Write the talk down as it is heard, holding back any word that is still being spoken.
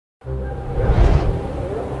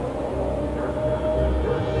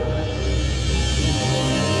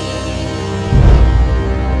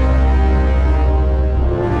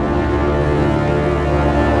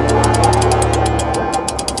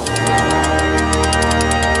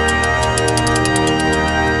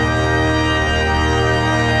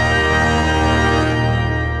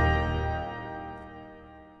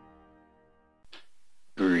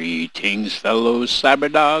fellow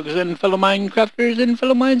cyberdogs and fellow Minecrafters and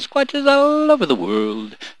fellow mine squatches all over the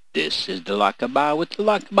world. This is the Lockabah with the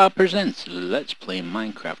Lockabah Presents Let's Play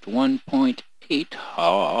Minecraft 1.8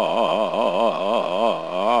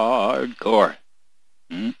 Hardcore.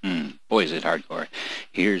 Boy, is it hardcore.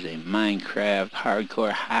 Here's a Minecraft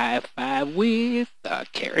hardcore high five with a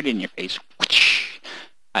carrot in your face.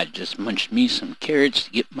 I just munched me some carrots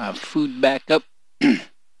to get my food back up.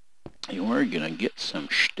 And we're gonna get some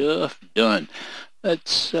stuff done.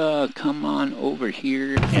 Let's come on over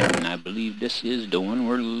here, and I believe this is the one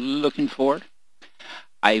we're looking for.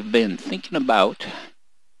 I've been thinking about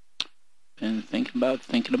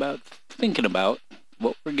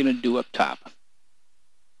what we're gonna do up top,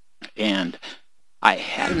 and I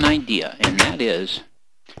had an idea, and that is,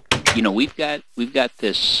 you know, we've got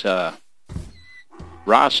this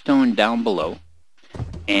raw stone down below,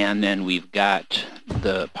 and then we've got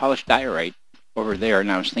the polished diorite over there. And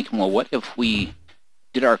I was thinking, well, what if we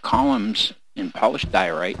did our columns in polished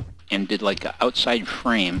diorite and did like an outside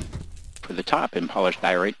frame for the top in polished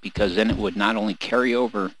diorite, because then it would not only carry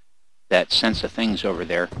over that sense of things over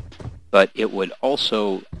there, but it would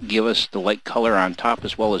also give us the light color on top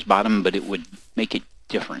as well as bottom, but it would make it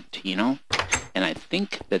different, you know? And I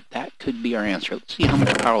think that that could be our answer. Let's see how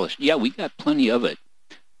much polished. Yeah, we got plenty of it.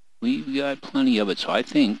 We've got plenty of it, so I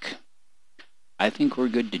think we're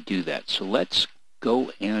good to do that. So let's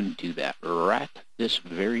go and do that right this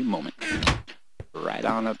very moment. Right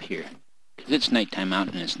on up here. Because it's nighttime out,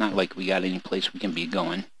 and it's not like we got any place we can be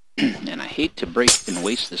going. And I hate to break and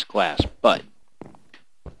waste this glass, but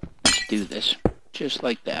let's do this just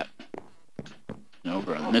like that. And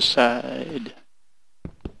over on this side.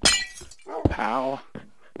 Pow.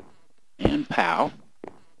 And pow.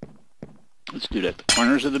 Let's do that at the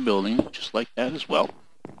corners of the building, just like that as well.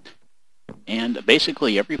 And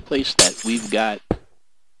basically every place that we've got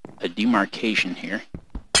a demarcation here,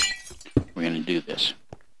 we're going to do this.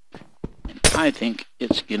 And I think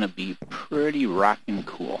it's going to be pretty rockin'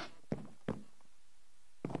 cool.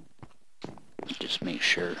 Let's just make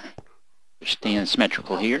sure we're staying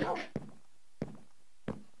symmetrical here.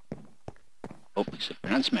 Oh, except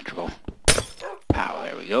they're not symmetrical. Pow,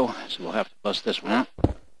 there we go. So we'll have to bust this one out.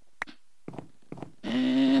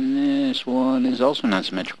 And this one is also not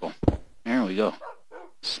symmetrical. There we go.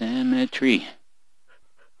 Symmetry.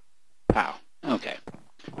 Pow. Okay.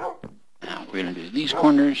 Now we're going to do these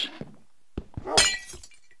corners.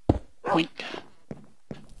 Poink.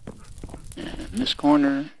 And this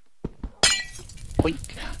corner.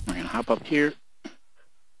 Poink. We're going to hop up here.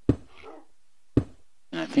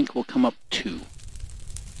 And I think we'll come up 2.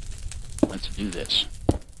 Let's do this.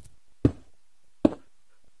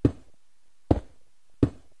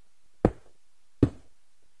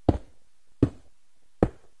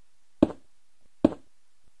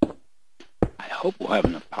 I hope we'll have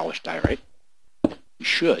enough polished diorite. We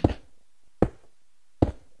should.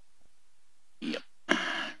 Yep.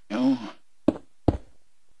 No.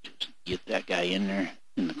 Just get that guy in there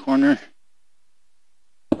in the corner.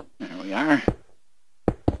 There we are.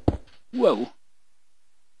 Whoa.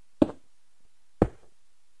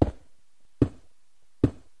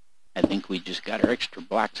 I think we just got our extra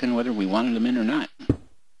blocks in whether we wanted them in or not.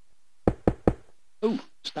 Oh,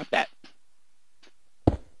 stop that.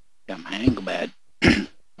 Got my angle bad.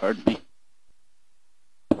 Pardon me.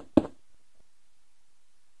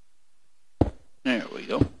 There we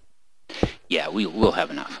go. Yeah, we'll have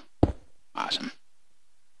enough. Awesome.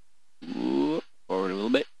 Whoop, forward a little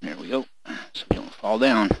bit. There we go. So we don't fall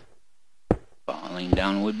down. Falling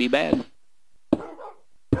down would be bad.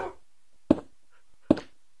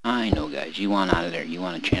 I know, guys. You want out of there. You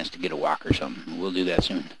want a chance to get a walk or something. We'll do that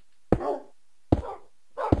soon.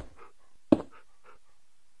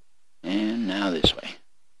 And now this way.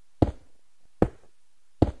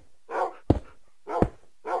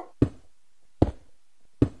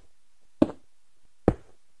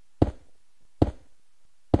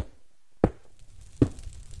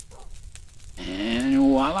 And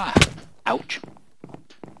voila. Ouch.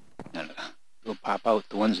 Gotta go pop out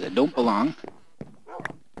the ones that don't belong.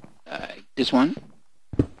 This one.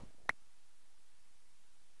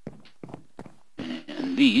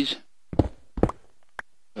 And these.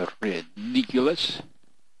 Ridiculous.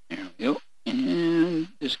 There we go. And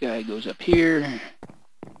this guy goes up here.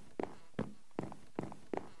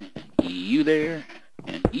 And you there.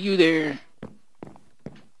 And you there.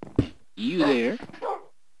 And you there.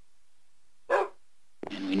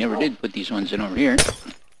 And we never did put these ones in over here.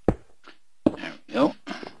 There we go.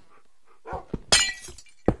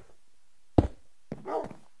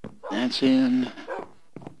 That's in.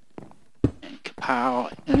 And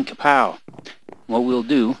kapow and kapow. what we'll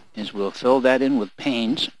do is we'll fill that in with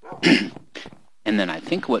panes. And then I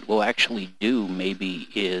think what we'll actually do maybe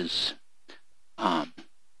is,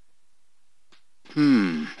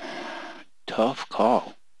 tough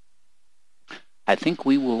call. I think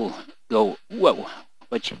we will go, whoa,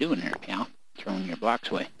 what you doing there, pal? Throwing your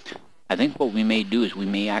blocks away. I think what we may do is we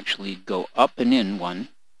may actually go up and in one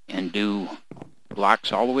and do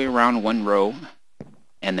blocks all the way around one row,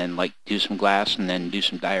 and then like do some glass and then do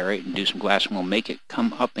some diorite and do some glass, and we'll make it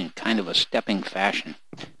come up in kind of a stepping fashion.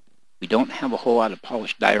 We don't have a whole lot of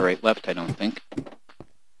polished diorite left, I don't think.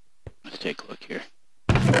 Let's take a look here.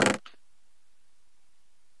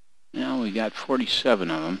 Now we got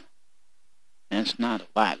 47 of them. That's not a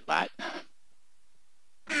lot.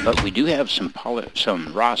 But we do have some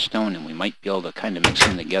raw stone, and we might be able to kind of mix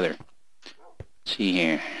them together. Let's see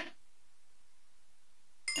here.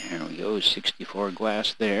 There we go, 64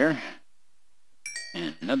 glass there.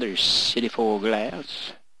 And another 64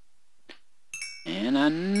 glass. And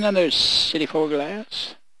another 64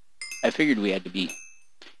 glass. I figured we had to be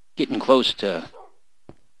getting close to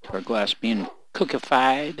our glass being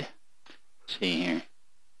cookified. Let's see here.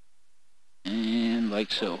 And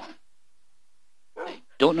like so. I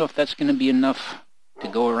don't know if that's going to be enough to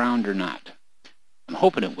go around or not. I'm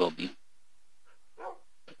hoping it will be.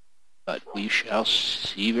 But we shall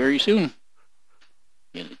see very soon.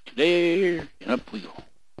 Get it to there, and up we go.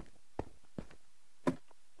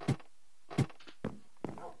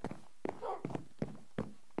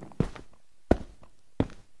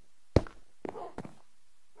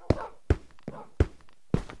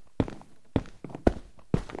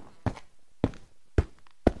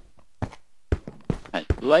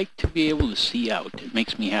 I'd like to be able to see out. It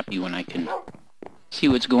makes me happy when I can see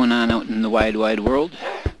what's going on out in the wide, wide world.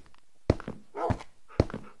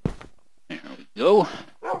 There we go.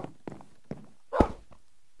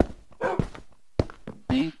 I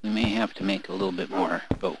think we may have to make a little bit more,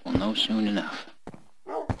 but we'll know soon enough.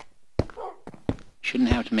 Shouldn't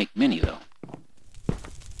have to make many, though.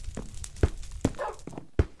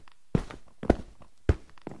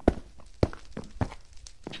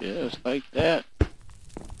 Just like that.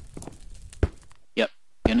 Yep,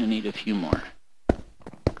 gonna need a few more.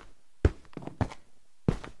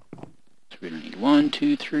 So we're gonna need 1,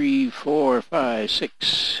 2, 3, 4, 5,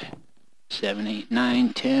 6, 7, 8,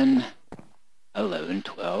 9, 10, 11,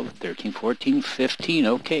 12, 13, 14, 15.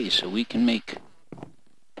 Okay, so we can make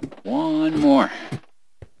one more.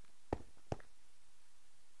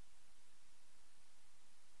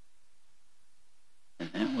 And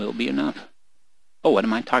that will be enough. Oh, what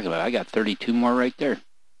am I talking about? I got 32 more right there.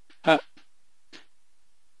 Huh.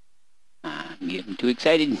 I'm getting too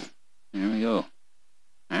excited. There we go.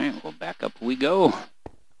 Alright, well, back up we go.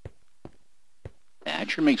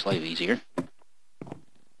 That sure makes life easier.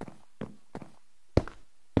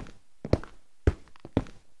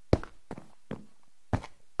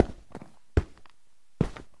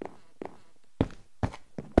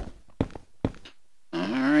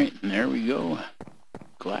 Alright, and there we go.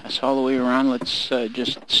 Glass all the way around. Let's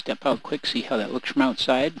just step out quick, see how that looks from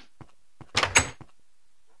outside.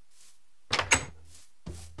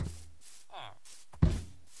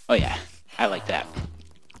 Oh yeah, I like that.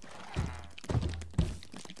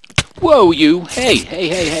 Whoa, you!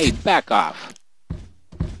 Hey, back off.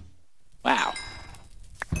 Wow.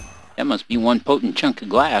 That must be one potent chunk of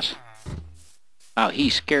glass. Wow, he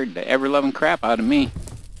scared the ever-loving crap out of me.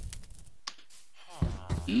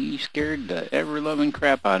 He scared the ever-loving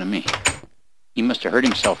crap out of me. He must have hurt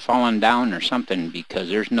himself falling down or something, because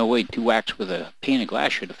there's no way 2 whacks with a pane of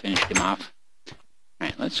glass should have finished him off.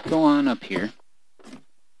 Alright, let's go on up here.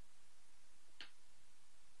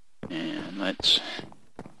 And let's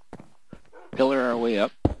pillar our way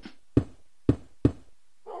up.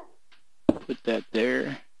 Put that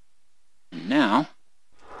there. And now...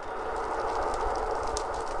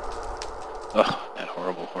 oh, that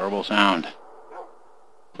horrible, horrible sound.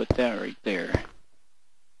 Put that right there.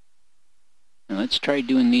 And let's try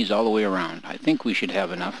doing these all the way around. I think we should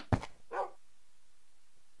have enough.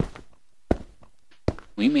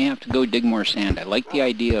 We may have to go dig more sand. I like the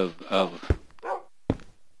idea of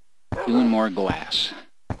doing more glass.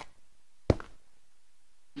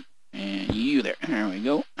 And you there. There we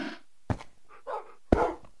go.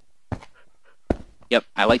 Yep,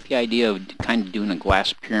 I like the idea of kind of doing a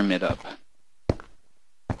glass pyramid up.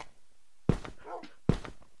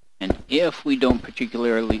 And if we don't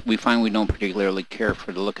particularly, we find we don't particularly care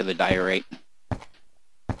for the look of the diorite,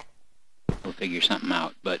 we'll figure something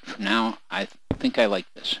out. But for now, I think I like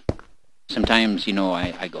this. Sometimes, you know,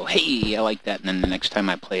 I go, hey, I like that, and then the next time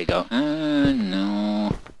I play, I go,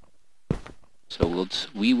 no. So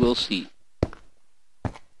we will see.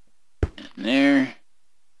 there.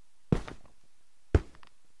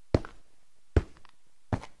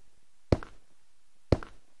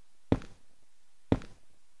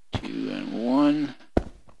 Two and one.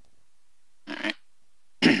 All right.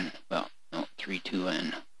 Well, no, 3, 2,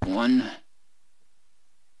 and 1.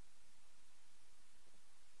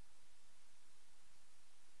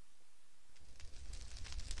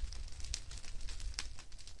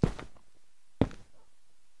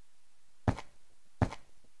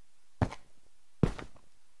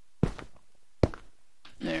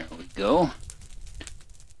 There we go.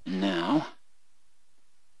 Now,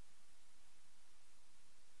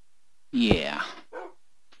 yeah,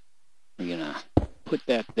 we're gonna put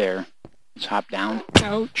that there. Let's hop down.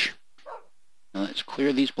 Ouch. Now let's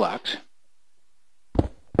clear these blocks.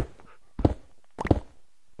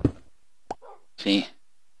 See,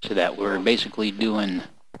 so that we're basically doing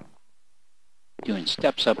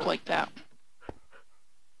steps up like that.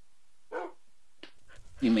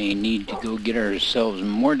 We may need to go get ourselves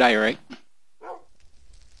more diorite.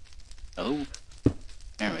 Oh,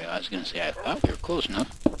 there we go. I was going to say, I thought we were close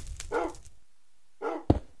enough.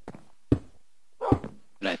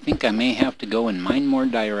 But I think I may have to go and mine more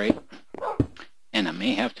diorite. And I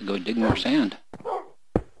may have to go dig more sand.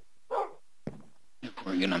 If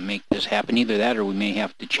we're going to make this happen, either that or we may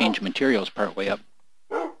have to change materials part way up.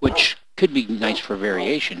 Which could be nice for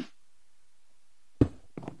variation.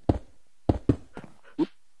 Oop,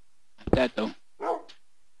 not that though.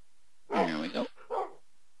 There we go.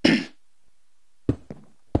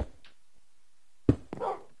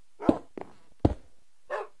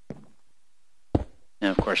 Now,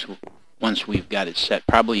 of course, once we've got it set,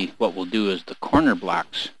 probably what we'll do is the corner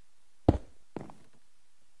blocks.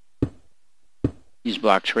 These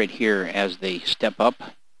blocks right here, as they step up,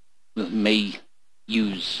 we may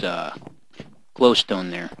use glowstone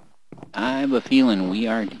there. I have a feeling we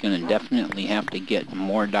are going to definitely have to get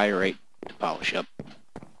more diorite to polish up.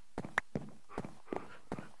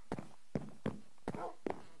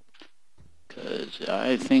 Because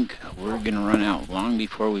I think we're going to run out long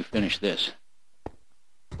before we finish this.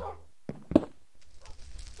 There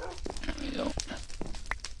we go.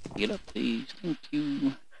 Get up, please. Thank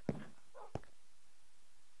you.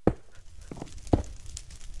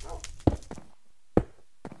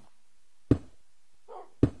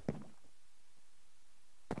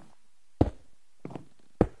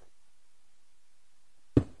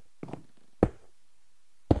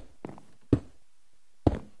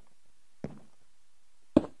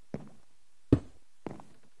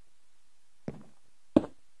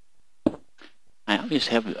 I always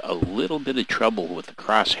have a little bit of trouble with the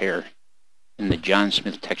crosshair in the John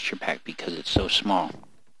Smith texture pack because it's so small.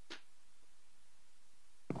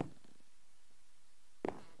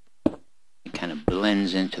 It kind of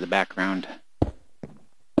blends into the background.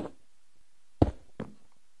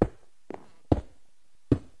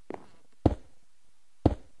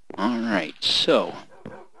 Alright, so,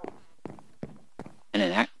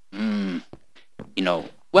 and then you know,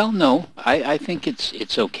 well, no, I think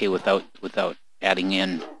it's okay without adding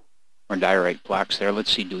in more diorite blocks there.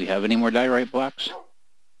 Let's see, do we have any more diorite blocks?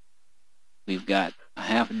 We've got a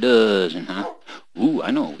half a dozen, huh? Ooh, I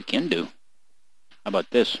know what we can do. How about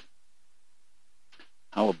this?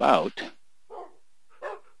 How about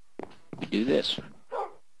we do this?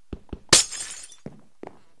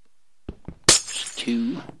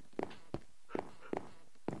 2,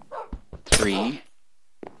 3,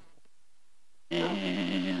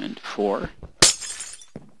 and 4.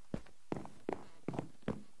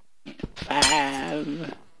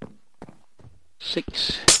 5,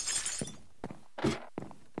 6,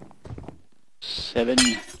 7,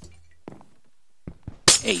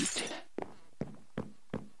 8,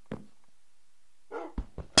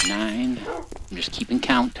 9. I'm just keeping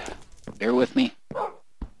count. Bear with me.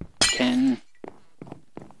 10,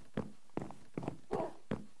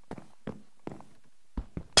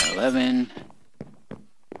 11,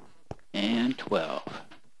 and 12.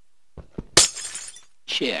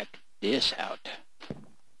 Check this out.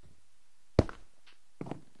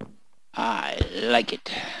 I like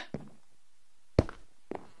it.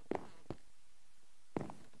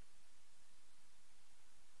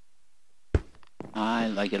 I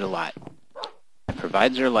like it a lot. It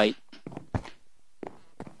provides our light,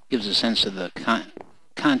 gives a sense of the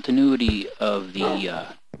continuity of the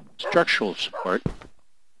structural support.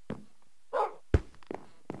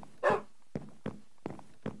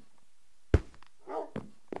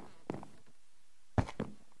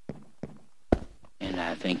 And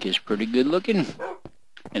I think is pretty good looking.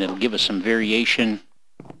 And it'll give us some variation.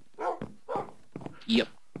 Yep,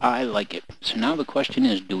 I like it. So now the question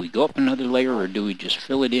is, do we go up another layer or do we just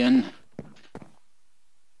fill it in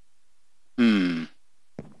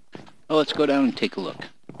Well, let's go down and take a look.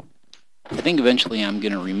 I think eventually I'm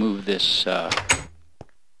going to remove this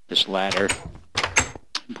this ladder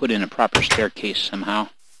and put in a proper staircase somehow.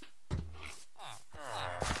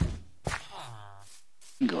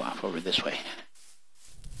 Go off over this way.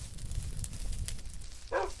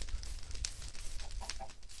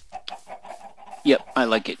 Yep, I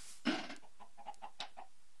like it.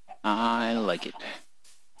 I like it.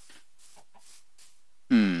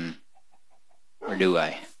 Or do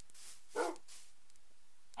I?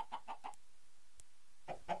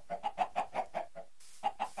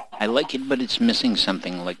 I like it, but it's missing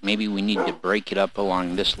something. Like maybe we need to break it up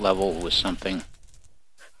along this level with something.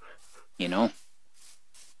 You know?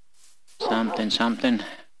 Something. See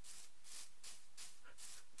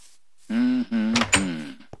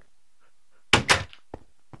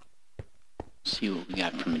what we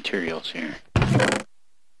got for materials here.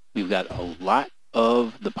 We've got a lot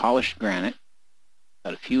of the polished granite.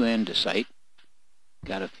 Got a few andesite.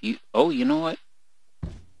 Got a few... Oh, you know what?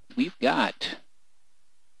 We've got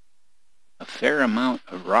a fair amount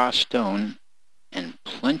of raw stone and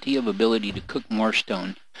plenty of ability to cook more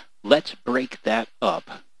stone. Let's break that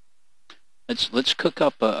up. Let's cook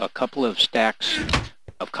up a couple of stacks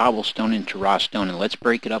of cobblestone into raw stone, and let's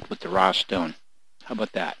break it up with the raw stone. How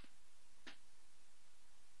about that?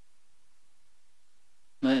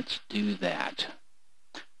 Let's do that.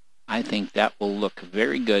 I think that will look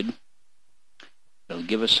very good. It'll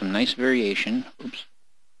give us some nice variation. Oops.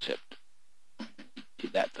 Except, do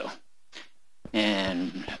that though.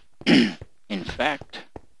 And in fact,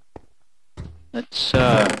 let's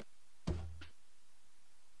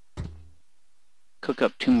cook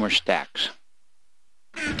up 2 more stacks.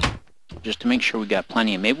 Just to make sure we got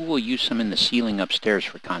plenty. And maybe we'll use some in the ceiling upstairs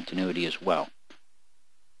for continuity as well.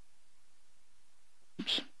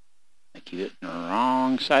 Oops. I keep it on the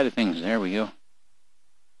wrong side of things. There we go.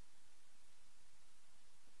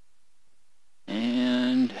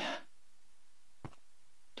 And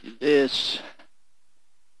do this.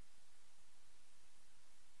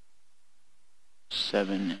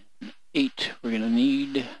 7 and 8 we're going to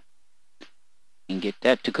need. And get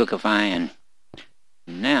that to cookifying.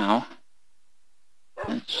 Now,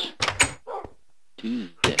 let's do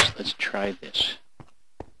this. Let's try this.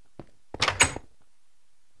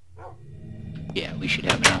 Yeah, we should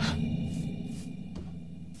have enough.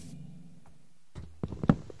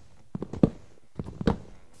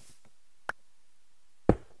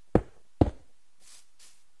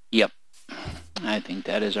 Yep. I think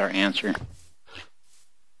that is our answer.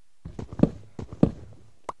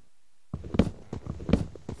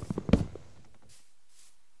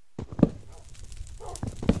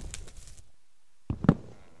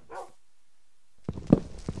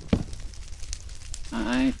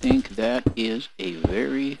 I think that is a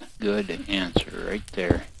very good answer right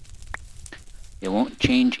there. It won't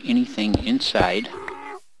change anything inside,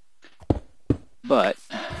 but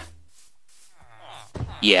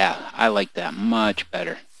yeah, I like that much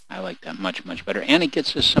better. I like that much better, and it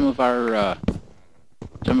gets us some of our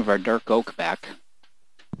dark oak back,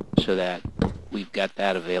 so that we've got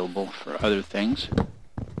that available for other things.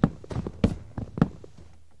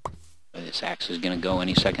 This axe is going to go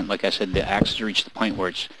any second. Like I said, the axe has reached the point where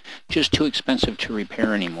it's just too expensive to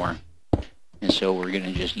repair anymore. And so we're going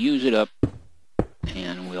to just use it up,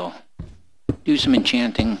 and we'll do some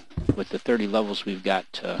enchanting with the 30 levels we've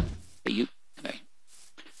got. Okay.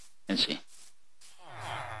 Let's see.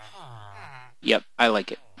 Yep, I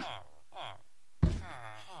like it.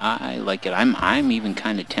 I like it. I'm even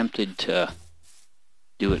kind of tempted to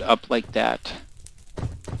do it up like that.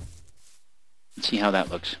 Let's see how that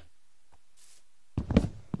looks.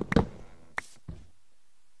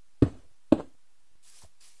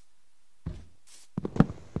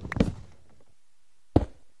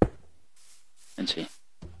 Let's see.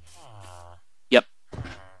 Yep.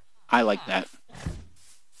 I like that.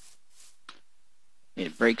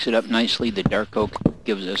 It breaks it up nicely. The dark oak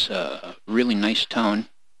gives us a really nice tone.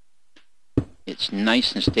 It's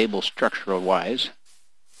nice and stable structural wise.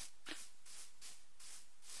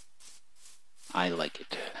 I like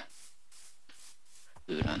it.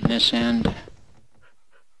 Do it on this end.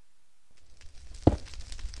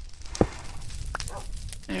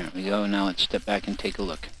 There we go. Now let's step back and take a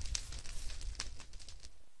look.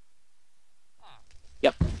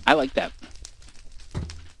 Yep, I like that.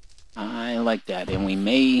 I like that. And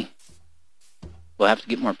we'll have to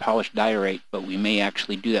get more polished diorite, but we may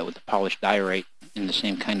actually do that with the polished diorite in the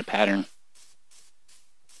same kind of pattern.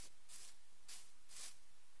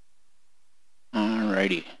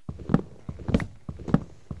 Alrighty.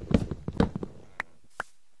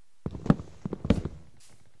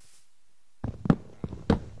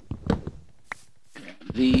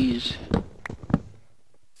 these.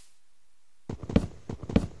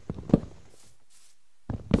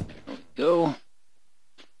 There we go.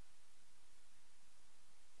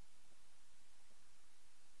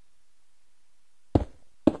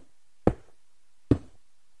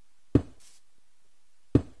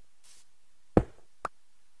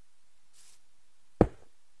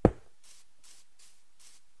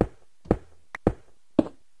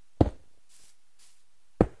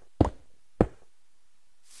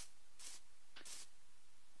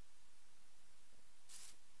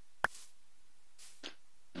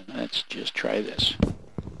 Let's just try this.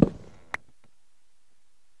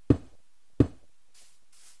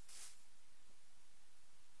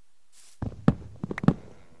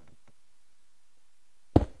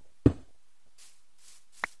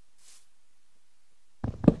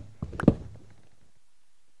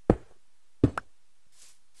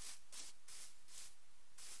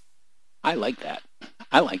 I like that.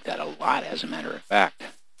 I like that a lot, as a matter of fact.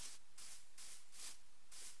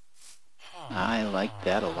 I like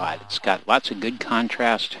that a lot. It's got lots of good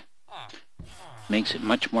contrast. Makes it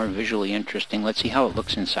much more visually interesting. Let's see how it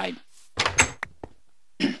looks inside.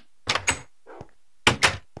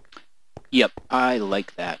 Yep, I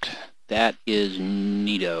like that. That is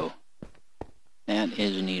neato. That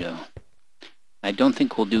is neato. I don't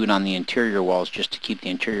think we'll do it on the interior walls, just to keep the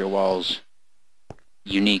interior walls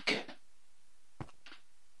unique.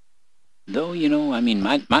 Though, you know, I mean,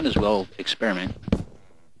 might as well experiment.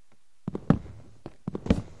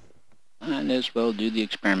 Might as well do the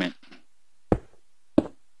experiment.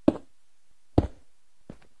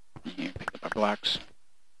 Here, pick up our blocks.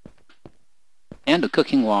 And a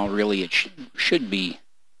cooking wall, really, it should be.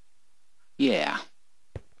 Yeah.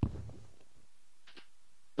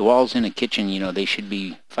 The walls in a kitchen, you know, they should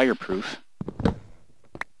be fireproof.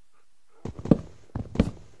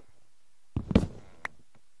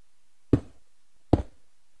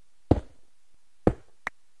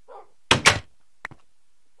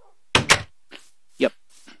 Yep,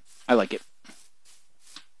 I like it.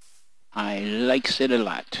 I likes it a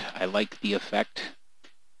lot. I like the effect.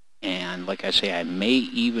 And like I say, I may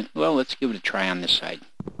even, well, let's give it a try on this side.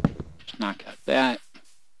 Just knock out that.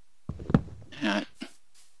 That.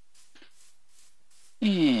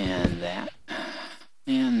 And that.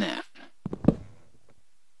 And that.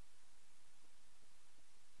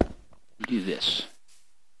 Do this.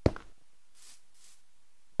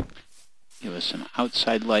 Give us some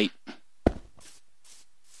outside light.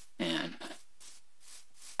 And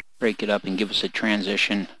break it up and give us a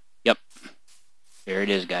transition. Yep. There it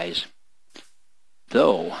is, guys.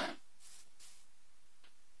 Though,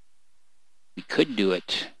 we could do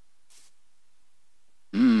it